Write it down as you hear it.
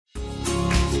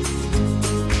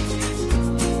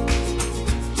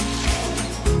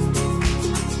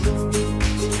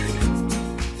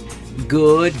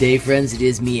Good day, friends. It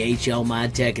is me,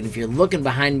 HLModTech, and if you're looking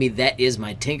behind me, that is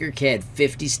my Tinkercad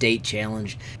 50 State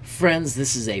Challenge. Friends,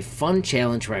 this is a fun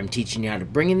challenge where I'm teaching you how to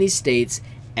bring in these states,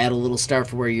 add a little star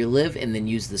for where you live, and then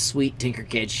use the sweet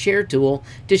Tinkercad Share tool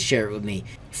to share it with me.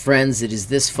 Friends, it is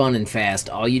this fun and fast.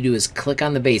 All you do is click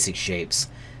on the basic shapes,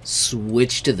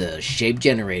 switch to the shape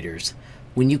generators.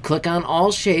 When you click on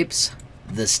all shapes,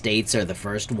 the states are the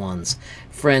first ones.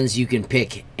 Friends, you can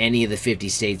pick any of the 50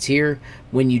 states here.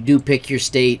 When you do pick your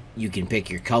state, you can pick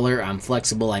your color. I'm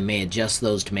flexible. I may adjust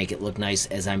those to make it look nice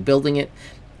as I'm building it.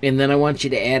 And then I want you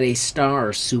to add a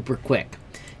star super quick.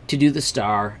 To do the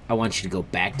star, I want you to go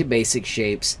back to basic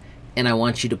shapes, and I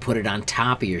want you to put it on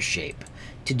top of your shape.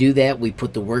 To do that, we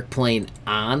put the work plane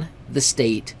on the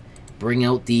state, bring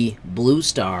out the blue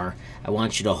star. I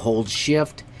want you to hold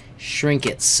shift, shrink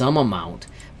it some amount,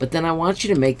 but then I want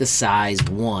you to make the size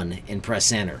 1 and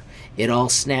press enter. It all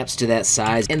snaps to that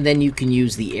size, and then you can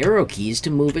use the arrow keys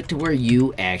to move it to where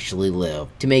you actually live.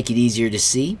 To make it easier to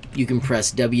see, you can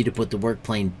press W to put the work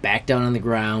plane back down on the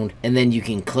ground, and then you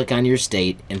can click on your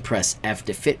state and press F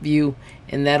to fit view,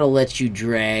 and that'll let you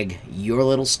drag your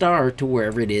little star to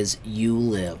wherever it is you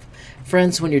live.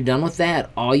 Friends, when you're done with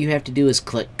that, all you have to do is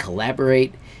click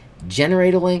collaborate,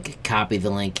 generate a link, copy the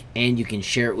link, and you can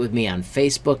share it with me on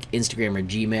Facebook, Instagram, or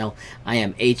Gmail. I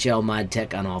am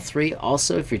HLModTech on all three.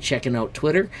 Also, if you're checking out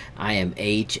Twitter, I am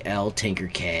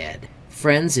HLTinkercad.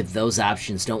 Friends, if those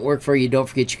options don't work for you, don't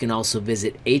forget you can also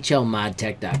visit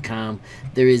HLModTech.com.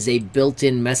 There is a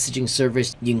built-in messaging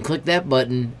service. You can click that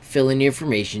button, fill in your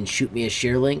information, shoot me a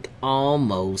share link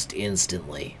almost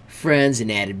instantly. Friends, an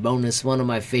added bonus, one of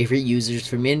my favorite users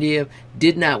from India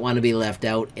did not want to be left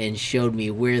out and showed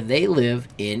me where they live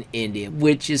in India,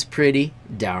 which is pretty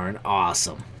darn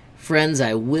awesome. Friends,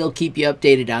 I will keep you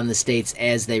updated on the states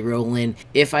as they roll in.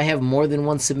 If I have more than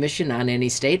one submission on any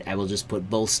state, I will just put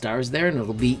both stars there and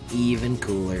it'll be even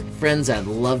cooler. Friends, I'd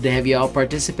love to have you all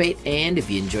participate, and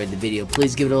if you enjoyed the video,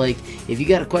 please give it a like. If you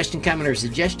got a question, comment, or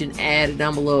suggestion, add it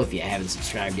down below. If you haven't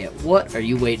subscribed yet, what are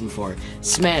you waiting for?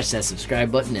 Smash that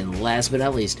subscribe button, and last but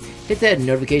not least, hit that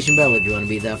notification bell if you want to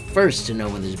be the first to know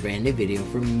when there's a brand new video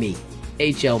from me,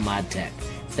 HLModTech.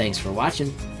 Thanks for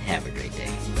watching. Have a great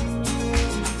day.